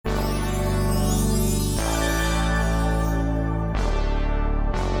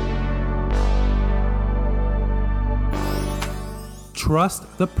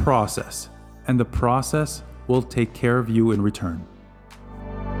Trust the process, and the process will take care of you in return.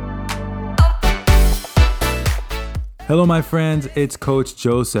 Hello, my friends. It's Coach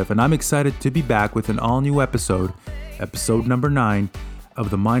Joseph, and I'm excited to be back with an all-new episode number 9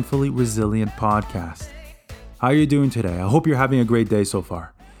 of the Mindfully Resilient podcast. How are you doing today? I hope you're having a great day so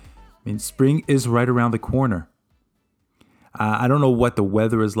far. Spring is right around the corner. I don't know what the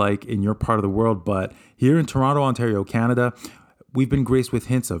weather is like in your part of the world, but here in Toronto, Ontario, Canada, we've been graced with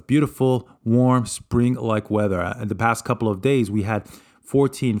hints of beautiful, warm, spring-like weather. In the past couple of days, we had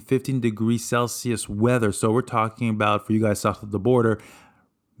 14, 15 degrees Celsius weather. So we're talking about, for you guys south of the border,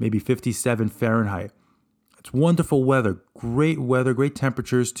 maybe 57 Fahrenheit. It's wonderful weather, great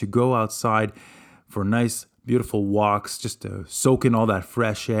temperatures to go outside for nice, beautiful walks, just to soak in all that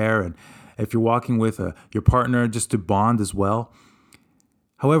fresh air. And if you're walking with your partner, just to bond as well.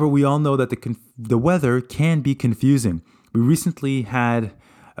 However, we all know that the weather can be confusing. We recently had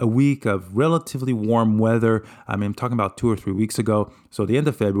a week of relatively warm weather. I'm talking about 2 or 3 weeks ago, so the end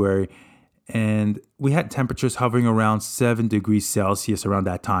of February, and we had temperatures hovering around 7 degrees Celsius around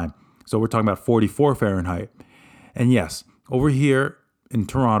that time. So we're talking about 44 Fahrenheit. And yes, over here in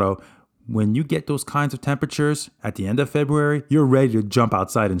Toronto, when you get those kinds of temperatures at the end of February, you're ready to jump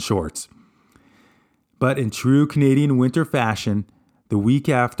outside in shorts. But in true Canadian winter fashion, the week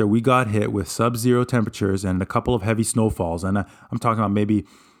after we got hit with sub-zero temperatures and a couple of heavy snowfalls, and I'm talking about maybe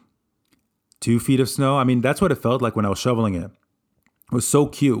 2 feet of snow. That's what it felt like when I was shoveling it. It was so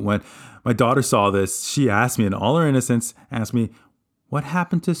cute. When my daughter saw this, she asked me, in all her innocence, what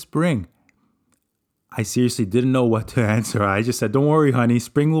happened to spring? I seriously didn't know what to answer. I just said, don't worry, honey,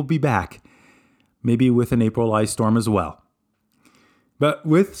 spring will be back. Maybe with an April ice storm as well. But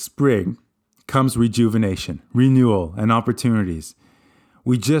with spring comes rejuvenation, renewal, and opportunities.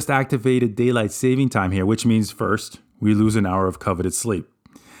 We just activated daylight saving time here, which means first, we lose an hour of coveted sleep.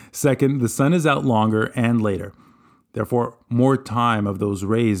 Second, the sun is out longer and later. Therefore, more time of those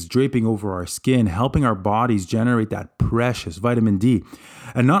rays draping over our skin, helping our bodies generate that precious vitamin D.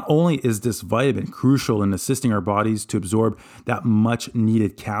 And not only is this vitamin crucial in assisting our bodies to absorb that much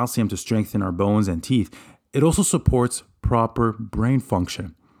needed calcium to strengthen our bones and teeth, it also supports proper brain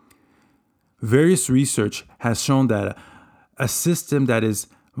function. Various research has shown that a system that is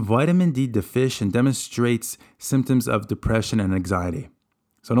vitamin D deficient demonstrates symptoms of depression and anxiety.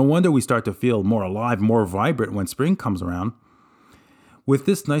 So no wonder we start to feel more alive, more vibrant when spring comes around. With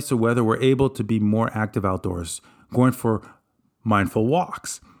this nicer weather, we're able to be more active outdoors, going for mindful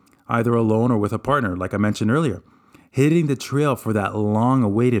walks, either alone or with a partner, like I mentioned earlier. Hitting the trail for that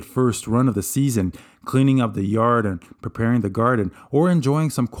long-awaited first run of the season, cleaning up the yard and preparing the garden, or enjoying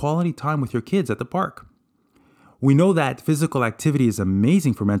some quality time with your kids at the park. We know that physical activity is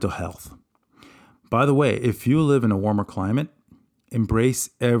amazing for mental health. By the way, if you live in a warmer climate,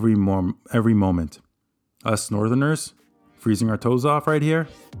 embrace every moment. Us Northerners, freezing our toes off right here,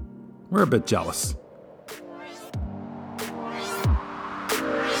 we're a bit jealous.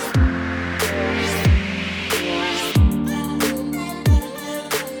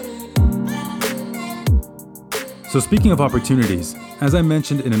 So speaking of opportunities, as I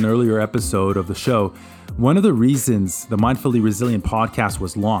mentioned in an earlier episode of the show, one of the reasons the Mindfully Resilient podcast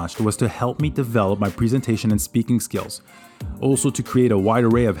was launched was to help me develop my presentation and speaking skills. Also to create a wide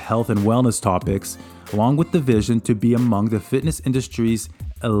array of health and wellness topics, along with the vision to be among the fitness industry's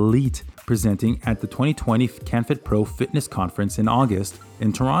elite presenting at the 2020 CanFit Pro Fitness Conference in August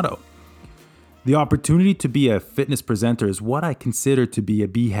in Toronto. The opportunity to be a fitness presenter is what I consider to be a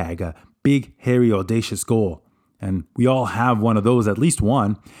BHAG, a big, hairy, audacious goal. And we all have one of those, at least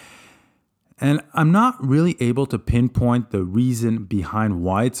one. And I'm not really able to pinpoint the reason behind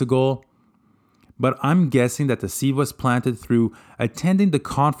why it's a goal, but I'm guessing that the seed was planted through attending the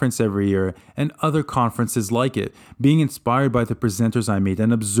conference every year and other conferences like it, being inspired by the presenters I meet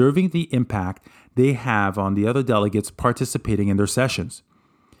and observing the impact they have on the other delegates participating in their sessions.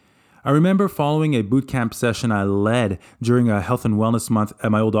 I remember following a bootcamp session I led during a health and wellness month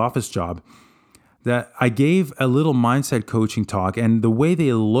at my old office job, that I gave a little mindset coaching talk, and the way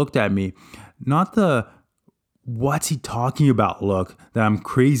they looked at me, not the what's he talking about look, that I'm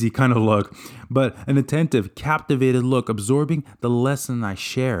crazy kind of look, but an attentive, captivated look, absorbing the lesson I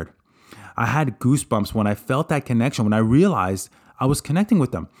shared. I had goosebumps when I felt that connection, when I realized I was connecting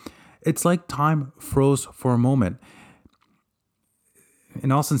with them. It's like time froze for a moment.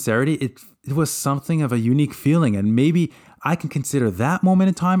 In all sincerity, it was something of a unique feeling, and maybe I can consider that moment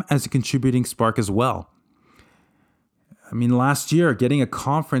in time as a contributing spark as well. Last year, getting a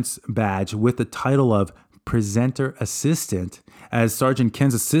conference badge with the title of Presenter Assistant as Sergeant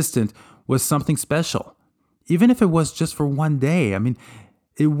Ken's assistant was something special. even if it was just for one day. I mean,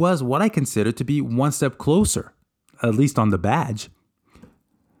 it was what I consider to be one step closer, at least on the badge.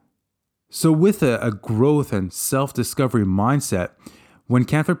 So with a growth and self-discovery mindset, when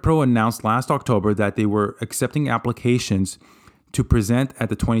CanFit Pro announced last October that they were accepting applications to present at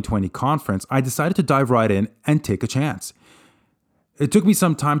the 2020 conference, I decided to dive right in and take a chance. It took me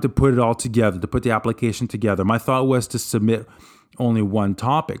some time to put it all together, to put the application together. My thought was to submit only one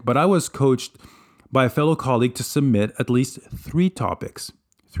topic, but I was coached by a fellow colleague to submit at least 3 topics,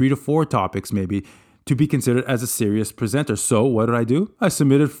 3 to 4 topics maybe, to be considered as a serious presenter. So what did I do? I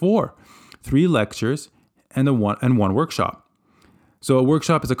submitted 4, 3 lectures and one workshop. So a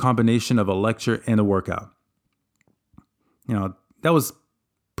workshop is a combination of a lecture and a workout. That was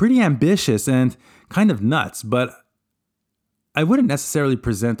pretty ambitious and kind of nuts, but I wouldn't necessarily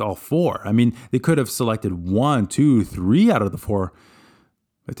present all 4. I mean, they could have selected 1, 2, 3 out of the 4.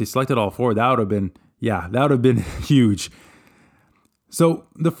 If they selected all 4, that would have been huge. So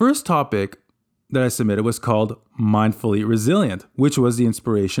the first topic that I submitted was called Mindfully Resilient, which was the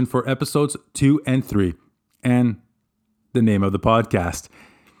inspiration for episodes 2 and 3, and the name of the podcast.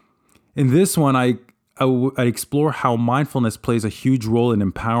 In this one, I explore how mindfulness plays a huge role in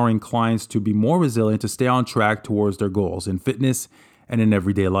empowering clients to be more resilient, to stay on track towards their goals in fitness and in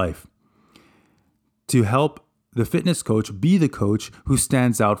everyday life. To help the fitness coach be the coach who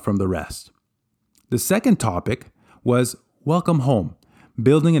stands out from the rest. The second topic was Welcome Home,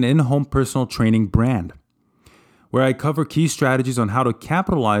 building an in-home personal training brand, where I cover key strategies on how to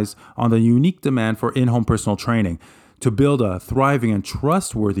capitalize on the unique demand for in-home personal training, to build a thriving and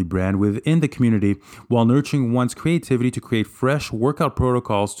trustworthy brand within the community while nurturing one's creativity to create fresh workout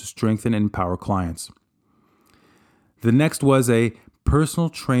protocols to strengthen and empower clients. The next was a personal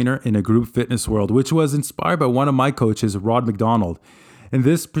trainer in a group fitness world, which was inspired by one of my coaches, Rod McDonald. In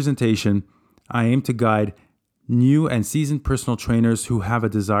this presentation, I aim to guide new and seasoned personal trainers who have a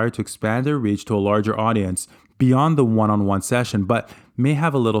desire to expand their reach to a larger audience beyond the one-on-one session, but may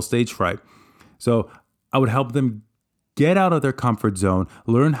have a little stage fright. So I would help them get out of their comfort zone,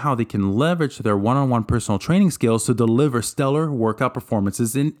 learn how they can leverage their one-on-one personal training skills to deliver stellar workout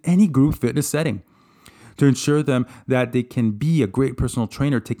performances in any group fitness setting, to ensure them that they can be a great personal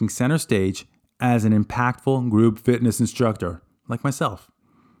trainer taking center stage as an impactful group fitness instructor, like myself.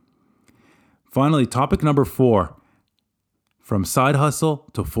 Finally, topic number 4, from side hustle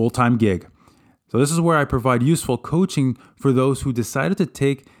to full-time gig. So this is where I provide useful coaching for those who decided to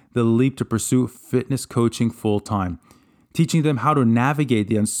take the leap to pursue fitness coaching full-time, teaching them how to navigate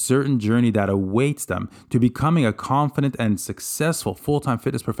the uncertain journey that awaits them to becoming a confident and successful full-time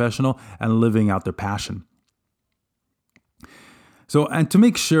fitness professional and living out their passion. So, and to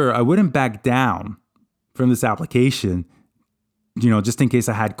make sure I wouldn't back down from this application, just in case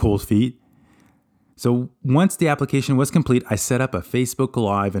I had cold feet. So once the application was complete, I set up a Facebook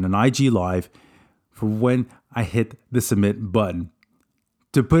Live and an IG Live for when I hit the submit button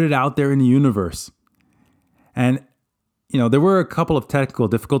to put it out there in the universe. And there were a couple of technical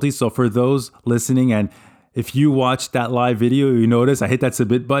difficulties. So for those listening, and if you watched that live video, you notice I hit that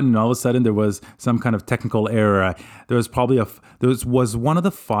submit button and all of a sudden there was some kind of technical error. There was one of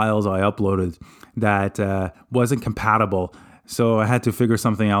the files I uploaded that wasn't compatible. So I had to figure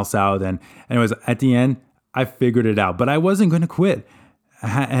something else out. And anyways, at the end, I figured it out, but I wasn't going to quit.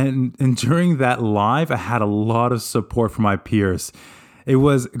 And during that live, I had a lot of support from my peers. It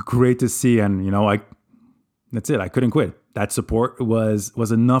was great to see. And, that's it. I couldn't quit. That support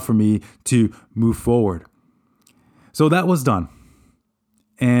was enough for me to move forward. So that was done.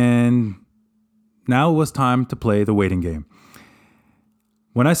 And now it was time to play the waiting game.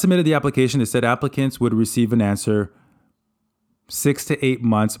 When I submitted the application, they said applicants would receive an answer 6 to 8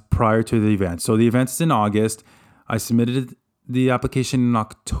 months prior to the event. So the event is in August. I submitted the application in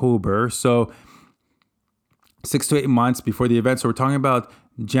October. So 6 to 8 months before the event. So we're talking about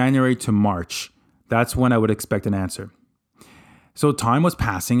January to March. That's when I would expect an answer. So time was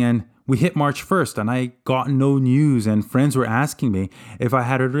passing and we hit March 1st and I got no news, and friends were asking me if I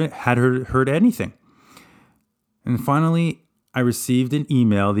had heard anything. And finally, I received an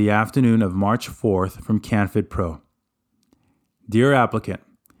email the afternoon of March 4th from CanFit Pro. Dear applicant,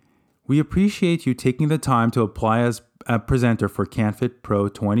 we appreciate you taking the time to apply as a presenter for CanFit Pro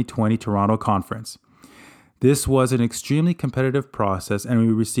 2020 Toronto Conference. This was an extremely competitive process and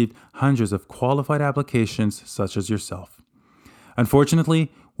we received hundreds of qualified applications such as yourself.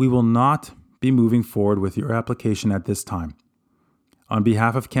 Unfortunately, we will not be moving forward with your application at this time. On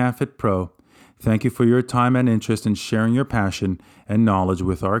behalf of CanFit Pro, thank you for your time and interest in sharing your passion and knowledge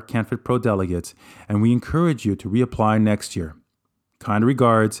with our CanFit Pro delegates, and we encourage you to reapply next year. Kind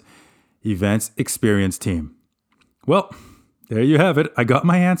regards, Events Experience Team. Well, there you have it. I got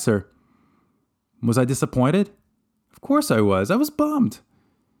my answer. Was I disappointed? Of course I was. I was bummed.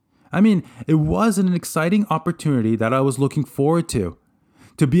 I mean, it was an exciting opportunity that I was looking forward to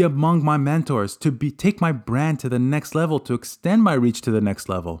be among my mentors, take my brand to the next level, to extend my reach to the next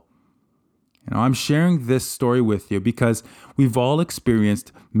level. I'm sharing this story with you because we've all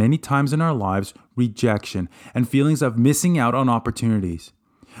experienced many times in our lives rejection and feelings of missing out on opportunities.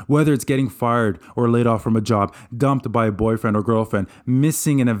 Whether it's getting fired or laid off from a job, dumped by a boyfriend or girlfriend,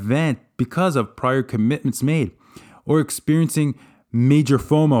 missing an event because of prior commitments made, or experiencing major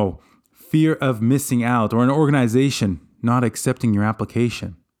FOMO, fear of missing out, or an organization not accepting your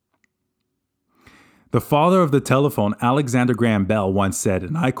application. The father of the telephone, Alexander Graham Bell, once said,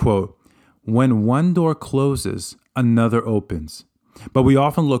 and I quote, "When one door closes, another opens. But we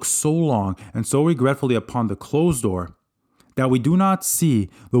often look so long and so regretfully upon the closed door that we do not see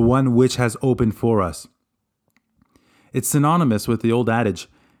the one which has opened for us." It's synonymous with the old adage,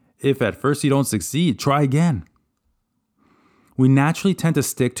 if at first you don't succeed, try again. We naturally tend to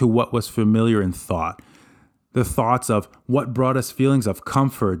stick to what was familiar in thought, the thoughts of what brought us feelings of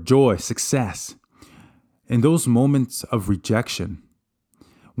comfort, joy, success. In those moments of rejection,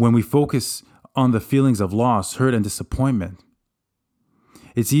 when we focus on the feelings of loss, hurt, and disappointment,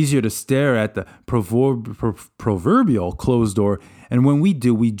 it's easier to stare at the proverbial closed door, and when we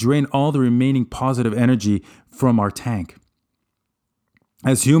do, we drain all the remaining positive energy from our tank.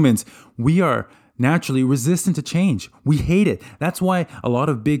 As humans, we are naturally resistant to change. We hate it. That's why a lot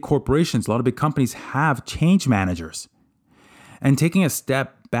of big corporations, a lot of big companies have change managers. And taking a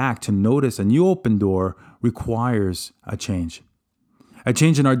step back to notice a new open door requires a change. A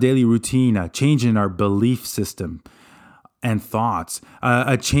change in our daily routine, a change in our belief system and thoughts,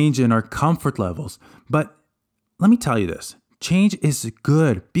 a change in our comfort levels. But let me tell you this, change is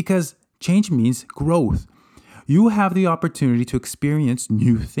good because change means growth. You have the opportunity to experience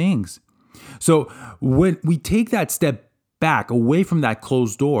new things. So when we take that step back away from that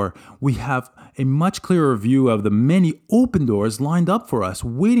closed door, we have a much clearer view of the many open doors lined up for us,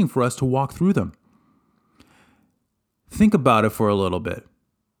 waiting for us to walk through them. Think about it for a little bit.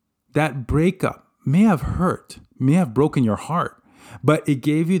 That breakup may have hurt, may have broken your heart, but it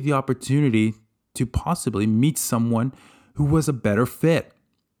gave you the opportunity to possibly meet someone who was a better fit.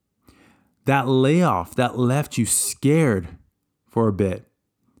 That layoff that left you scared for a bit,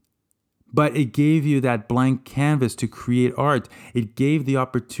 but it gave you that blank canvas to create art. It gave the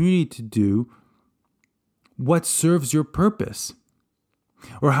opportunity to do what serves your purpose.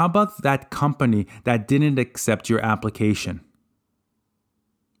 Or how about that company that didn't accept your application?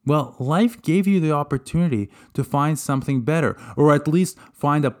 Well, life gave you the opportunity to find something better, or at least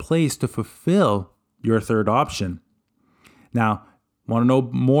find a place to fulfill your third option. Now, want to know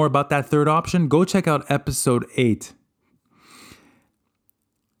more about that third option? Go check out episode 8.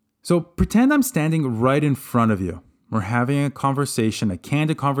 So pretend I'm standing right in front of you. We're having a conversation, a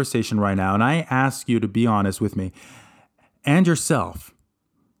candid conversation right now, and I ask you to be honest with me and yourself.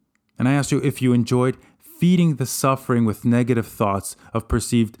 And I ask you if you enjoyed feeding the suffering with negative thoughts of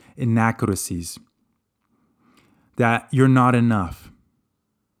perceived inadequacies, that you're not enough.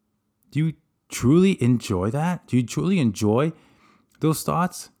 Do you truly enjoy that? Do you truly enjoy those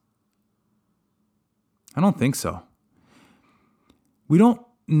thoughts? I don't think so. We don't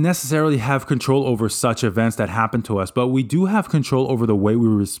necessarily have control over such events that happen to us, but we do have control over the way we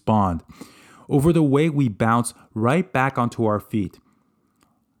respond, over the way we bounce right back onto our feet.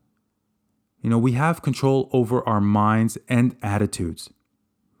 We have control over our minds and attitudes.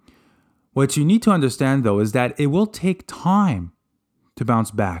 What you need to understand, though, is that it will take time to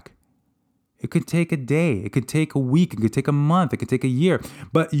bounce back. It could take a day, it could take a week, it could take a month, it could take a year,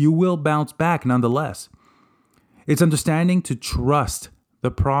 but you will bounce back nonetheless. It's understanding to trust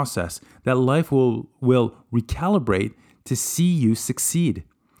the process, that life will recalibrate to see you succeed.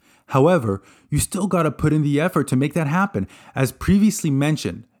 However, you still got to put in the effort to make that happen. As previously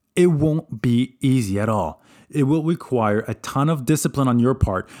mentioned, it won't be easy at all. It will require a ton of discipline on your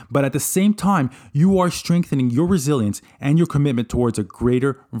part, but at the same time, you are strengthening your resilience and your commitment towards a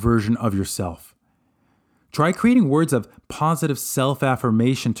greater version of yourself. Try creating words of positive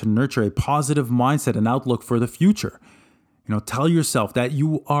self-affirmation to nurture a positive mindset and outlook for the future. Tell yourself that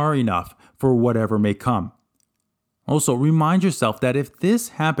you are enough for whatever may come. Also, remind yourself that if this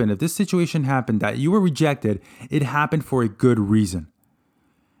situation happened, that you were rejected, it happened for a good reason.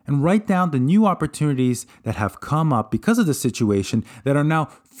 And write down the new opportunities that have come up because of the situation that are now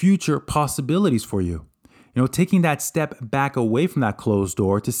future possibilities for you. Taking that step back away from that closed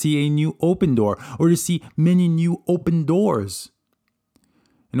door to see a new open door, or to see many new open doors.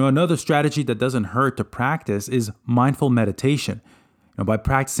 Another strategy that doesn't hurt to practice is mindful meditation. By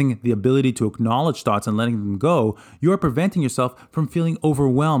practicing the ability to acknowledge thoughts and letting them go, you are preventing yourself from feeling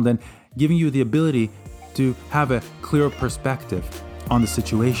overwhelmed and giving you the ability to have a clearer perspective on the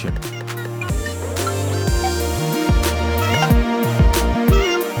situation.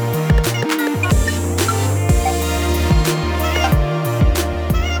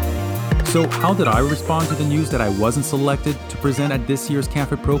 So how did I respond to the news that I wasn't selected to present at this year's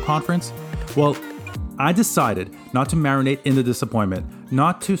Canfit Pro Conference? Well, I decided not to marinate in the disappointment,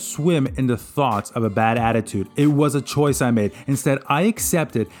 not to swim in the thoughts of a bad attitude. It was a choice I made. Instead, I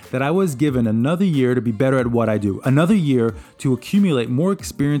accepted that I was given another year to be better at what I do, another year to accumulate more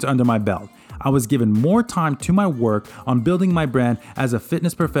experience under my belt. I was given more time to my work on building my brand as a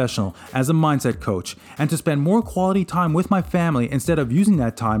fitness professional, as a mindset coach, and to spend more quality time with my family instead of using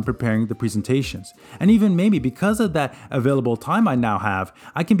that time preparing the presentations. And even maybe because of that available time I now have,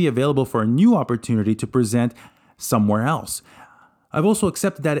 I can be available for a new opportunity to present somewhere else. I've also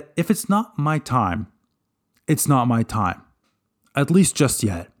accepted that if it's not my time, it's not my time. At least just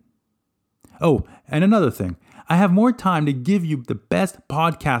yet. Oh, and another thing. I have more time to give you the best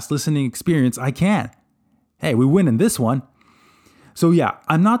podcast listening experience I can. Hey, we win in this one. So yeah,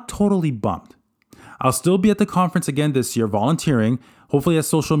 I'm not totally bummed. I'll still be at the conference again this year volunteering, hopefully as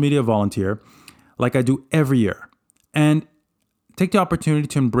social media volunteer, like I do every year. And take the opportunity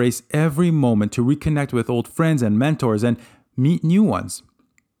to embrace every moment to reconnect with old friends and mentors and meet new ones.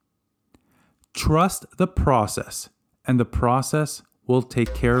 Trust the process, and the process will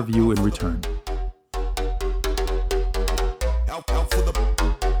take care of you in return.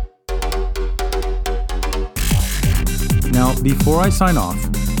 Now, before I sign off,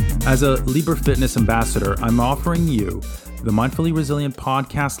 as a Liber Fitness ambassador, I'm offering you, the Mindfully Resilient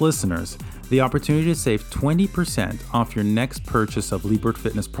podcast listeners, the opportunity to save 20% off your next purchase of Liber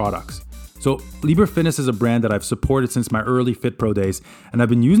Fitness products. So, Liber Fitness is a brand that I've supported since my early Fit Pro days, and I've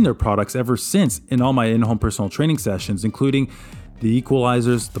been using their products ever since in all my in-home personal training sessions, including the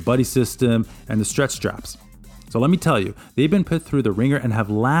equalizers, the buddy system, and the stretch straps. So let me tell you, they've been put through the ringer and have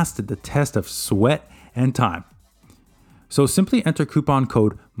lasted the test of sweat and time. So simply enter coupon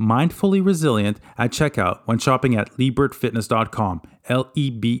code MindfullyResilient at checkout when shopping at libertfitness.com,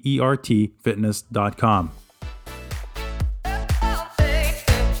 Lebert fitness.com.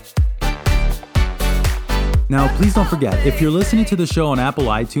 Now, please don't forget, if you're listening to the show on Apple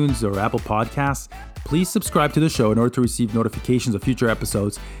iTunes or Apple Podcasts, please subscribe to the show in order to receive notifications of future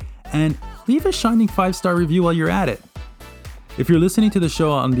episodes and leave a shining 5-star review while you're at it. If you're listening to the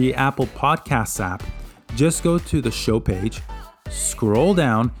show on the Apple Podcasts app, just go to the show page, scroll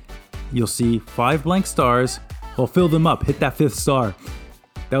down, you'll see 5 blank stars. Well, fill them up, hit that 5th star.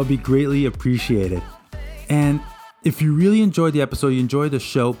 That would be greatly appreciated. And if you really enjoyed the episode, you enjoyed the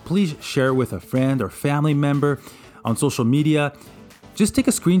show, please share it with a friend or family member on social media. Just take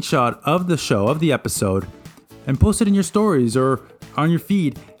a screenshot of the show, of the episode, and post it in your stories or on your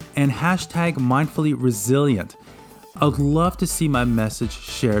feed and hashtag Mindfully Resilient. I'd love to see my message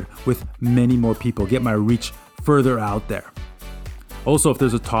shared with many more people, get my reach further out there. Also, if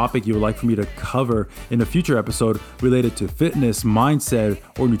there's a topic you would like for me to cover in a future episode related to fitness, mindset,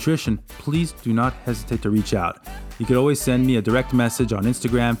 or nutrition, please do not hesitate to reach out. You could always send me a direct message on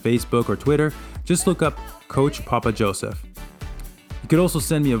Instagram, Facebook, or Twitter. Just look up Coach Papa Joseph. You could also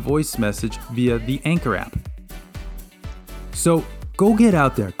send me a voice message via the Anchor app. So go get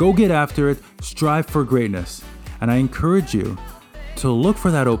out there, go get after it, strive for greatness. And I encourage you to look for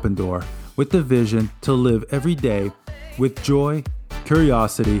that open door with the vision to live every day with joy,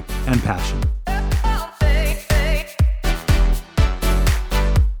 curiosity, and passion.